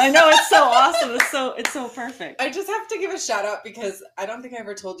circle. I know, it's so awesome. It's so perfect. I just have to give a shout out because I don't think I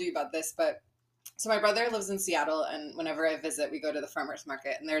ever told you about this, but so my brother lives in Seattle, and whenever I visit, we go to the farmers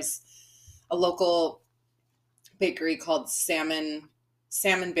market, and there's a local bakery called Salmon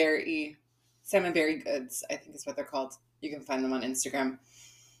Berry Goods, I think is what they're called. You can find them on Instagram.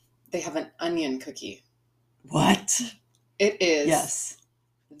 They have an onion cookie. What? It is yes.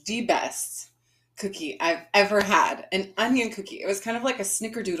 the best. cookie I've ever had. An onion cookie. It was kind of like a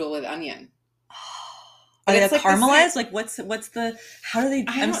snickerdoodle with onion. Are they It's like caramelized? Like what's the, how do they,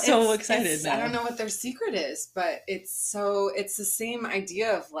 I'm so it's, excited now. I don't know what their secret is, but it's the same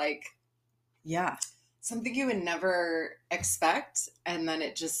idea of like, yeah, something you would never expect, and then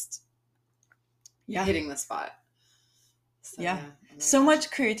it just hitting the spot. So, yeah. Oh So gosh.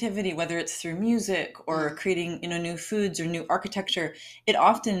 much creativity, whether it's through music or creating, new foods or new architecture,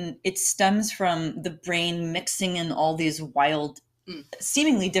 it stems from the brain mixing in all these wild,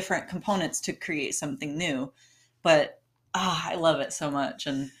 seemingly different components to create something new. But I love it so much.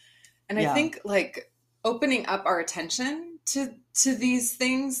 And I think like opening up our attention to these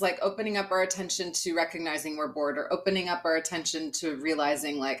things, like opening up our attention to recognizing we're bored, or opening up our attention to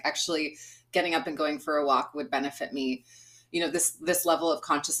realizing like actually getting up and going for a walk would benefit me. This level of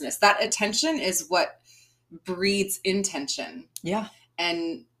consciousness, that attention is what breeds intention. Yeah.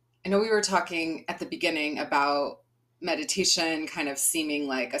 And I know we were talking at the beginning about meditation kind of seeming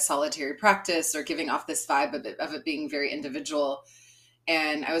like a solitary practice or giving off this vibe of it being very individual.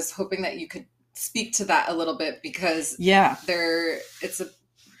 And I was hoping that you could speak to that a little bit, because it's a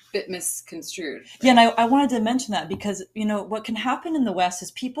bit misconstrued. Right? Yeah, and I wanted to mention that because, what can happen in the West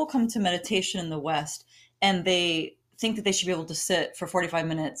is people come to meditation in the West and they think that they should be able to sit for 45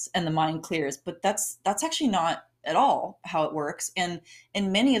 minutes and the mind clears, but that's actually not at all how it works. And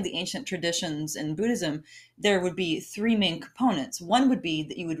in many of the ancient traditions in Buddhism, there would be three main components. One would be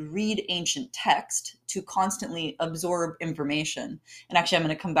that you would read ancient text to constantly absorb information. And actually, I'm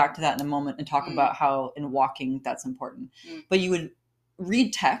going to come back to that in a moment and talk about how in walking that's important. But you would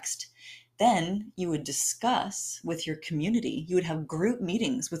read text, then you would discuss with your community. You would have group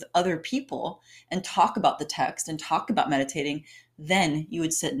meetings with other people and talk about the text and talk about meditating. Then you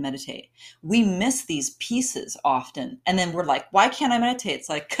would sit and meditate. We miss these pieces often. And then we're like, why can't I meditate? It's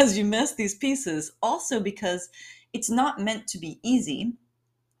like, because you miss these pieces. Also because it's not meant to be easy.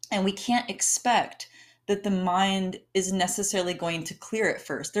 And we can't expect that the mind is necessarily going to clear it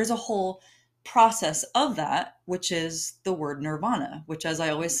first. There's a whole process of that, which is the word nirvana, which, as I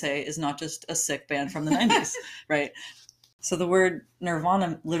always say, is not just a sick band from the 90s, right? So the word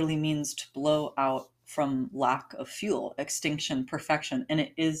nirvana literally means to blow out from lack of fuel, extinction, perfection. And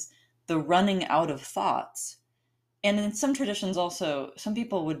it is the running out of thoughts. And in some traditions also, some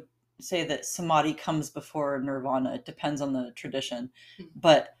people would say that samadhi comes before nirvana. It depends on the tradition.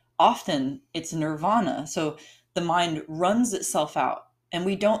 But often it's nirvana. So the mind runs itself out. And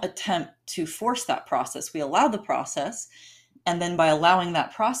we don't attempt to force that process. We allow the process. And then by allowing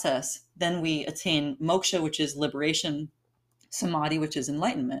that process, then we attain moksha, which is liberation, samadhi, which is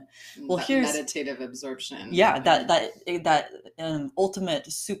enlightenment. Well, here's meditative absorption. Yeah, that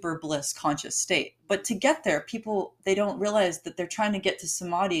ultimate super bliss conscious state. But to get there, people, they don't realize that they're trying to get to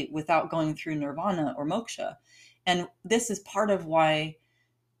samadhi without going through nirvana or moksha. And this is part of why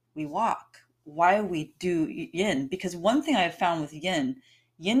we walk, why we do yin. Because one thing I've found with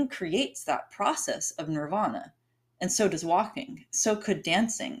yin creates that process of nirvana. And so does walking. So could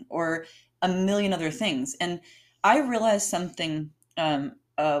dancing or a million other things. And I realized something a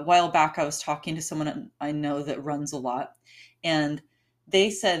while back. I was talking to someone I know that runs a lot. And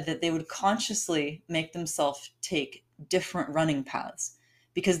they said that they would consciously make themselves take different running paths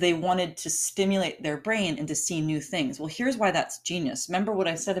because they wanted to stimulate their brain and to see new things. Well, here's why that's genius. Remember what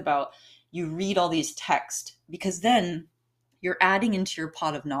I said about you read all these texts, because then you're adding into your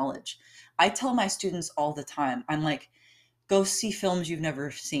pot of knowledge. I tell my students all the time, I'm like, go see films you've never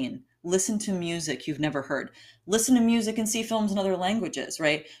seen. Listen to music you've never heard. Listen to music and see films in other languages,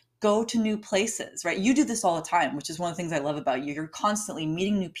 right? Go to new places, right? You do this all the time, which is one of the things I love about you. You're constantly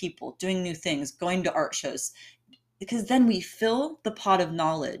meeting new people, doing new things, going to art shows, because then we fill the pot of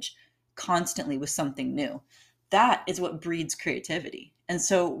knowledge constantly with something new. That is what breeds creativity. And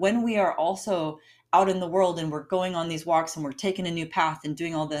so when we are also out in the world and we're going on these walks and we're taking a new path and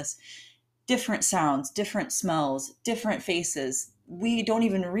doing all this, different sounds, different smells, different faces, we don't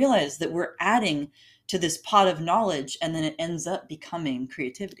even realize that we're adding to this pot of knowledge, and then it ends up becoming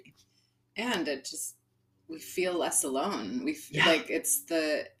creativity. And we feel less alone. Like it's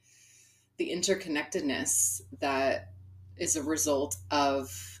the interconnectedness that is a result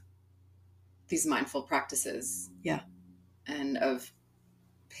of these mindful practices. Yeah. And of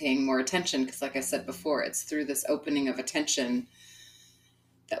paying more attention, because like I said before, it's through this opening of attention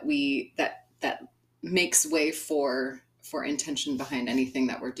that that makes way for intention behind anything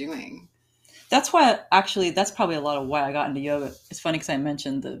that we're doing. That's why, actually, that's probably a lot of why I got into yoga. It's funny because I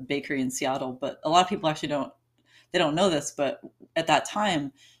mentioned the bakery in Seattle, but a lot of people actually don't know this, but at that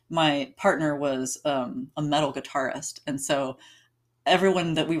time, my partner was a metal guitarist. And so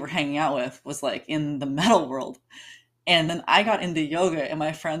everyone that we were hanging out with was like in the metal world. And then I got into yoga, and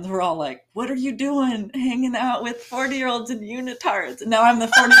my friends were all like, "What are you doing, hanging out with 40-year-olds and unitards?" And now I'm the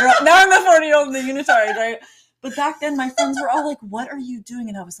 40-year-old. Now I'm the 40-year-old and the unitard, right? But back then, my friends were all like, "What are you doing?"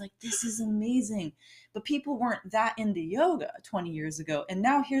 And I was like, "This is amazing." But people weren't that into yoga 20 years ago. And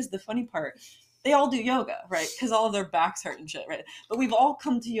now here's the funny part: they all do yoga, right? Because all of their backs hurt and shit, right? But we've all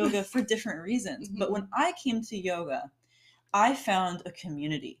come to yoga for different reasons. But when I came to yoga, I found a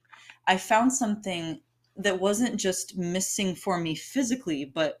community. I found something that wasn't just missing for me physically,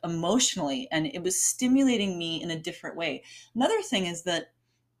 but emotionally, and it was stimulating me in a different way. Another thing is that,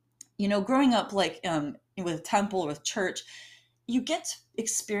 growing up like with temple or with church, you get to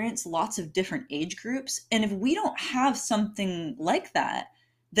experience lots of different age groups. And if we don't have something like that,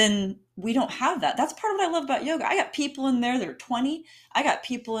 then we don't have that. That's part of what I love about yoga. I got people in there that are 20. I got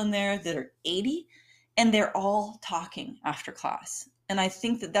people in there that are 80, and they're all talking after class. And I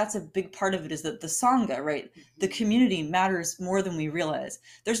think that that's a big part of it, is that the Sangha, right? The community matters more than we realize.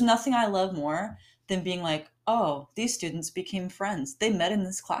 There's nothing I love more than being like, oh, these students became friends. They met in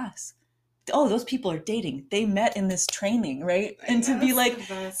this class. Oh, those people are dating. They met in this training, right? And to be like,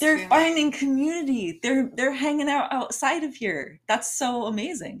 they're finding community. They're hanging out outside of here. That's so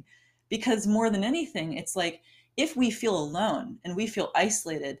amazing. Because more than anything, it's like, if we feel alone and we feel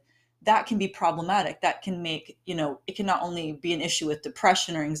isolated, that can be problematic. That can make, it can not only be an issue with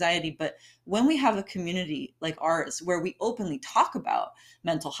depression or anxiety, but when we have a community like ours, where we openly talk about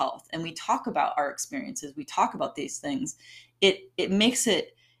mental health and we talk about our experiences, we talk about these things, it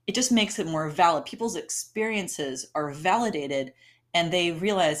just makes it more valid. People's experiences are validated, and they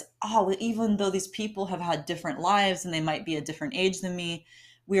realize, oh, even though these people have had different lives and they might be a different age than me,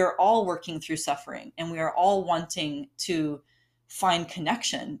 we are all working through suffering, and we are all wanting to find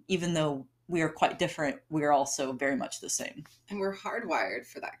connection. Even though we are quite different, we are also very much the same. And we're hardwired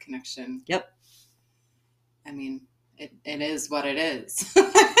for that connection. Yep. I mean, it is what it is.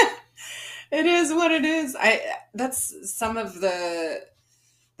 It is what it is. That's some of the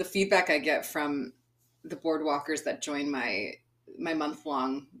feedback I get from the boardwalkers that join my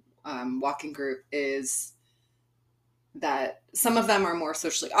month-long walking group, is that some of them are more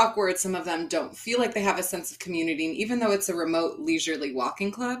socially awkward. Some of them don't feel like they have a sense of community. And even though it's a remote, leisurely walking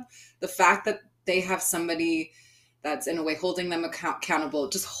club, the fact that they have somebody that's in a way holding them accountable,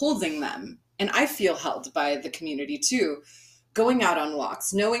 just holding them. And I feel held by the community too, going out on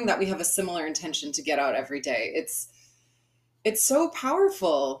walks, knowing that we have a similar intention to get out every day. It's so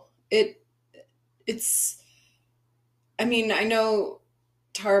powerful. I mean, I know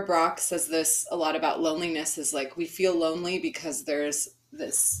Tara Brach says this a lot about loneliness, is like, we feel lonely because there's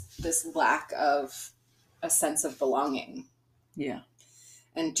this lack of a sense of belonging. Yeah.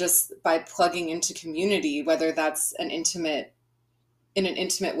 And just by plugging into community, whether that's in an intimate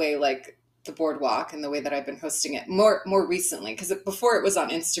way, like the boardwalk and the way that I've been hosting it more recently, because before it was on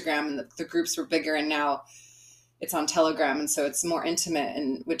Instagram and the groups were bigger, and now it's on Telegram. And so it's more intimate,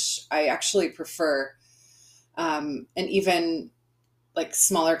 and which I actually prefer. And even like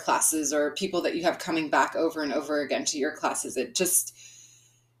smaller classes or people that you have coming back over and over again to your classes.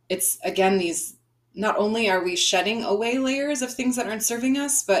 It's again, these, not only are we shedding away layers of things that aren't serving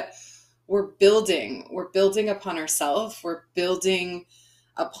us, but we're building upon ourselves. We're building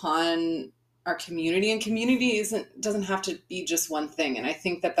upon our community, and community doesn't have to be just one thing. And I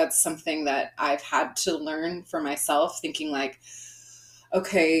think that that's something that I've had to learn for myself, thinking like,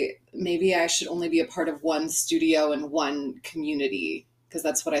 okay, maybe I should only be a part of one studio and one community, because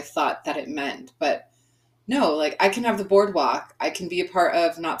that's what I thought that it meant. But no, like, I can have the boardwalk. I can be a part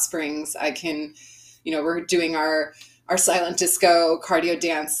of Knot Springs. I can, we're doing our silent disco cardio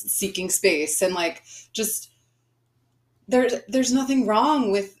dance, seeking space. And like, just there's nothing wrong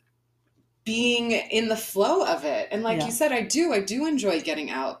with being in the flow of it. And like you said, I do enjoy getting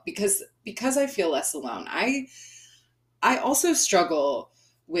out because I feel less alone. I also struggle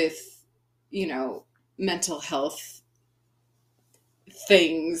with, mental health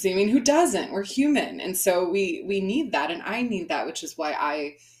things. I mean, who doesn't? We're human. And so we need that. And I need that, which is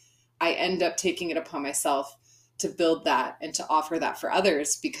why I end up taking it upon myself to build that and to offer that for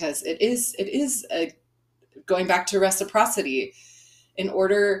others, because it is going back to reciprocity. In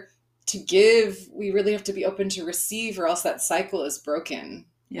order to give, we really have to be open to receive, or else that cycle is broken.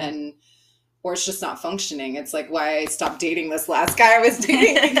 Yeah. Or it's just not functioning. It's like why I stopped dating this last guy I was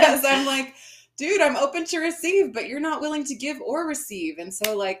dating, because I'm like, dude, I'm open to receive, but you're not willing to give or receive. And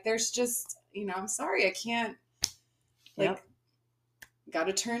so like, there's just, I'm sorry, I can't, like, got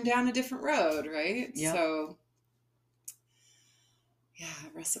to turn down a different road. Right. Yep. So yeah,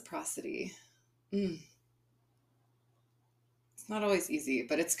 reciprocity. It's not always easy,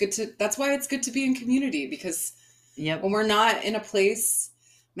 but that's why it's good to be in community, because Yep. when we're not in a place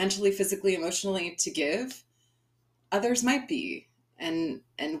mentally, physically, emotionally to give, others might be. And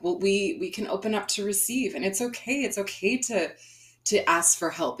we can open up to receive, and it's okay. It's okay to ask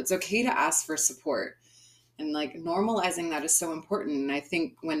for help. It's okay to ask for support. And like normalizing that is so important. And I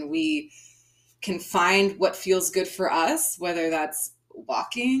think when we can find what feels good for us, whether that's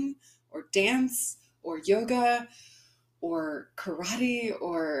walking or dance or yoga or karate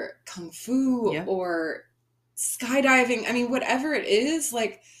or kung fu Yep. or skydiving, I mean, whatever it is,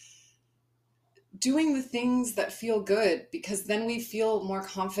 like doing the things that feel good, because then we feel more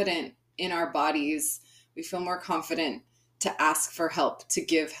confident in our bodies. We feel more confident to ask for help, to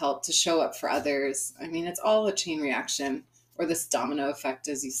give help, to show up for others. I mean, it's all a chain reaction, or this domino effect,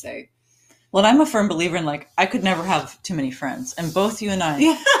 as you say. Well, I'm a firm believer in like, I could never have too many friends. And both you and I,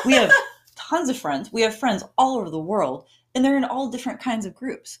 we have tons of friends. We have friends all over the world, and they're in all different kinds of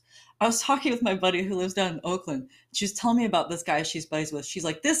groups. I was talking with my buddy who lives down in Oakland. She was telling me about this guy she's buddies with. She's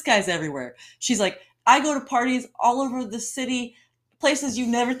like, this guy's everywhere. She's like, I go to parties all over the city, places you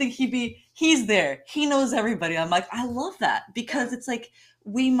never think he'd be. He's there. He knows everybody. I'm like, I love that, because it's like,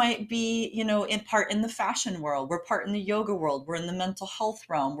 we might be, in part in the fashion world. We're part in the yoga world. We're in the mental health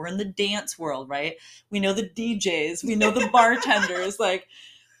realm. We're in the dance world, right? We know the DJs. We know the bartenders. Like,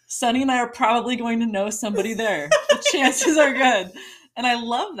 Sunny and I are probably going to know somebody there. The chances are good. And I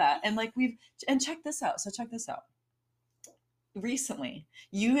love that. And like and check this out. So check this out. Recently,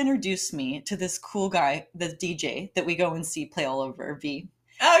 you introduced me to this cool guy, the DJ that we go and see play all over V.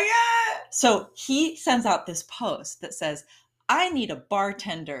 Oh, yeah. So he sends out this post that says, I need a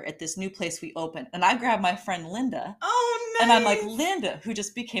bartender at this new place we open. And I grab my friend Linda. Oh, nice. And I'm like, Linda, who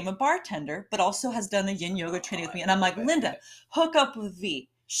just became a bartender, but also has done a yin yoga training with me. And I'm like, Linda, hook up with V.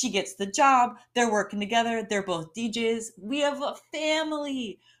 She gets the job. They're working together. They're both DJs. We have a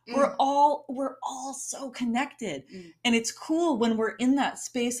family. We're all so connected. And it's cool when we're in that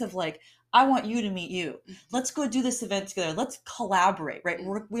space of like, I want you to meet you. Let's go do this event together. Let's collaborate, right?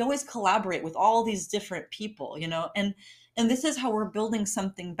 We always collaborate with all these different people, and this is how we're building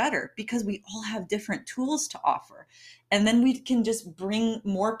something better, because we all have different tools to offer. And then we can just bring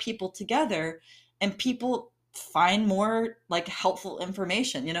more people together, and people find more like helpful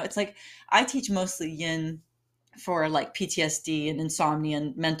information. It's like, I teach mostly yin for like PTSD and insomnia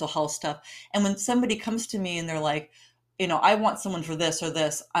and mental health stuff. And when somebody comes to me and they're like, I want someone for this or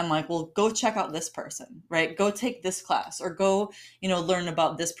this, I'm like, well, go check out this person, right? Go take this class, or go, learn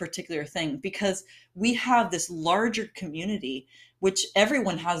about this particular thing, because we have this larger community, which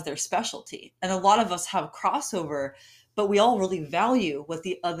everyone has their specialty. And a lot of us have crossover, but we all really value what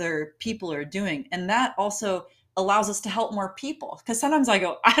the other people are doing. And that also allows us to help more people. Because sometimes I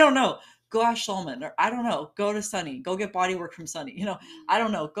go, I don't know, go ask Shulman, or I don't know, go to Sunny, go get body work from Sunny. I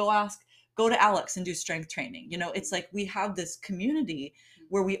don't know, go to Alex and do strength training. It's like we have this community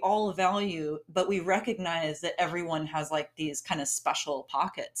where we all value, but we recognize that everyone has like these kind of special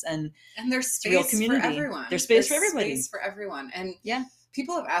pockets, and there's space real community. For everyone. There's space for everybody. Space for everyone. And yeah,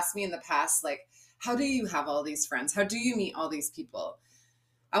 people have asked me in the past, like, how do you have all these friends? How do you meet all these people?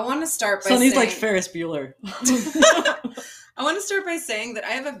 I want to start by Sonny's saying, like Ferris Bueller. I want to start by saying that I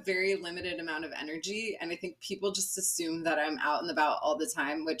have a very limited amount of energy, and I think people just assume that I'm out and about all the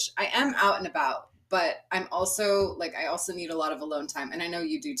time, which I am out and about, but I'm also like, I also need a lot of alone time, and I know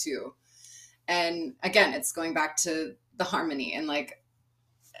you do too. And again, it's going back to the harmony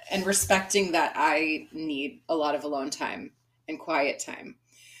and respecting that I need a lot of alone time and quiet time.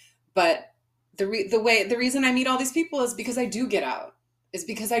 But the reason I meet all these people is because I do get out, is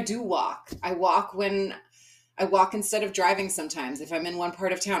because I do walk. I walk instead of driving sometimes. If I'm in one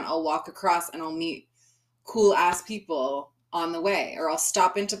part of town, I'll walk across and I'll meet cool ass people on the way, or I'll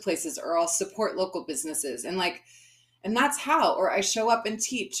stop into places, or I'll support local businesses. And that's how, or I show up and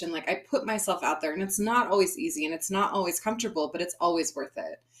teach, and like, I put myself out there, and it's not always easy and it's not always comfortable, but it's always worth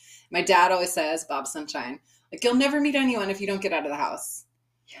it. My dad always says, Bob Sunshine, like, you'll never meet anyone if you don't get out of the house.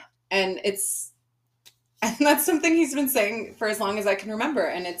 Yeah. And that's something he's been saying for as long as I can remember.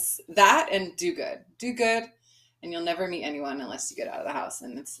 And it's that, and do good, and you'll never meet anyone unless you get out of the house.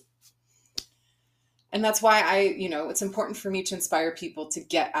 And that's why it's important for me to inspire people to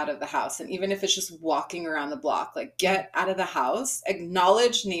get out of the house. And even if it's just walking around the block, like, get out of the house,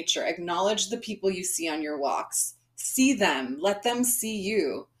 acknowledge nature, acknowledge the people you see on your walks, see them, let them see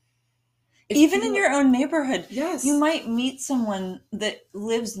you. Even in your own neighborhood, yes, you might meet someone that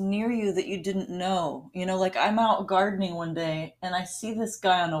lives near you that you didn't know. Like, I'm out gardening one day and I see this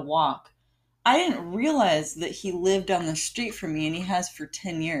guy on a walk. I didn't realize that he lived down the street from me, and he has for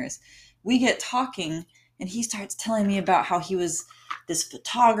 10 years. We get talking, And he starts telling me about how he was this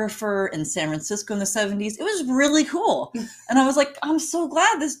photographer in San Francisco in the 70s. It was really cool. And I was like, I'm so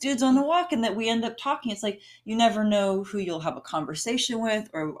glad this dude's on the walk and that we end up talking. It's like, you never know who you'll have a conversation with,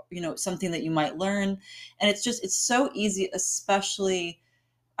 or, you know, something that you might learn. And it's so easy, especially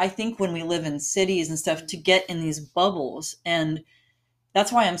I think when we live in cities and stuff, to get in these bubbles. And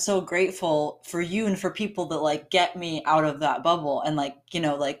that's why I'm so grateful for you and for people that like get me out of that bubble and like, you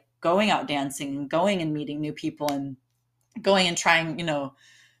know, like going out dancing and going and meeting new people and going and trying, you know,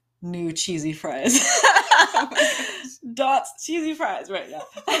 new cheesy fries. Dot's cheesy fries right now.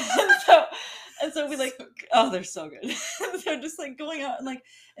 and so we like, oh, they're so good. So just like going out and like,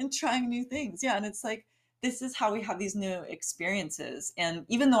 and trying new things. Yeah. And it's like, this is how we have these new experiences. And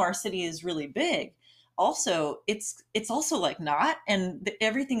even though our city is really big, also it's also like not, and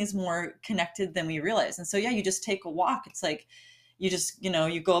everything is more connected than we realize. And so, yeah, you just take a walk. It's like, you just, you know,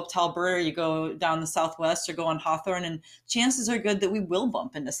 you go up to Alberta, you go down the Southwest or go on Hawthorne, and chances are good that we will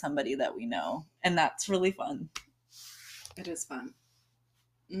bump into somebody that we know. And that's really fun. It is fun.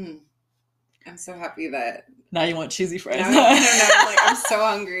 I'm so happy that now you want cheesy fries. I don't know. Like, I'm so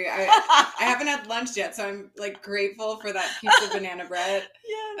hungry. I haven't had lunch yet, so I'm like grateful for that piece of banana bread.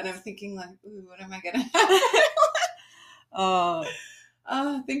 Yes. And I'm thinking like, ooh, what am I gonna have?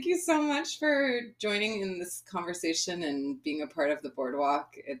 Thank you so much for joining in this conversation and being a part of the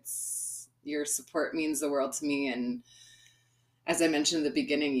boardwalk. Your support means the world to me, and as I mentioned at the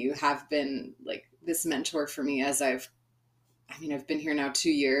beginning, you have been like this mentor for me as I've been here now 2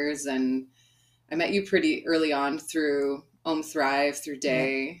 years, and I met you pretty early on through Thrive, through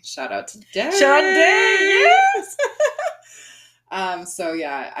Day. Yeah. Shout out to Day. Shout out Day, yes! So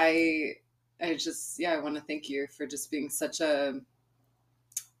yeah, I want to thank you for just being such an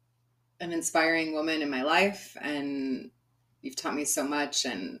inspiring woman in my life, and you've taught me so much,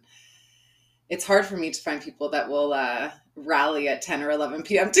 and it's hard for me to find people that will rally at 10 or 11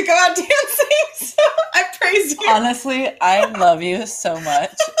 p.m. to go out dancing, so I praise you. Honestly, I love you so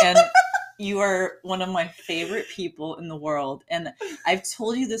much, and you are one of my favorite people in the world. And I've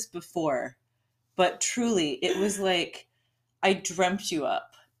told you this before, but truly, it was like I dreamt you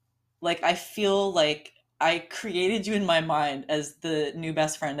up. Like, I feel like I created you in my mind as the new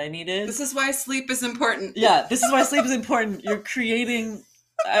best friend I needed. This is why sleep is important. Yeah, this is why sleep is important. You're creating...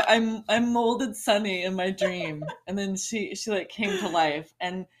 I molded Sunny in my dream, and then she like came to life,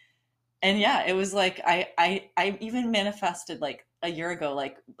 and yeah, it was like I even manifested like a year ago,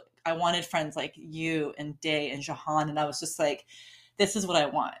 like I wanted friends like you and Day and Jahan, and I was just like, this is what I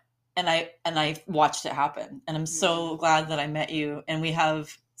want, and I watched it happen, and I'm so glad that I met you, and we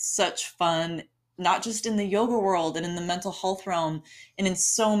have such fun, not just in the yoga world and in the mental health realm, and in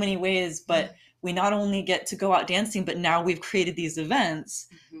so many ways, but we not only get to go out dancing, but now we've created these events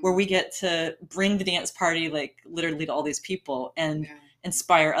where we get to bring the dance party, like literally to all these people, and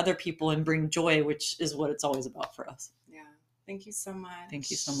inspire other people and bring joy, which is what it's always about for us. Yeah. Thank you so much.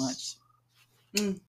 Thank you so much.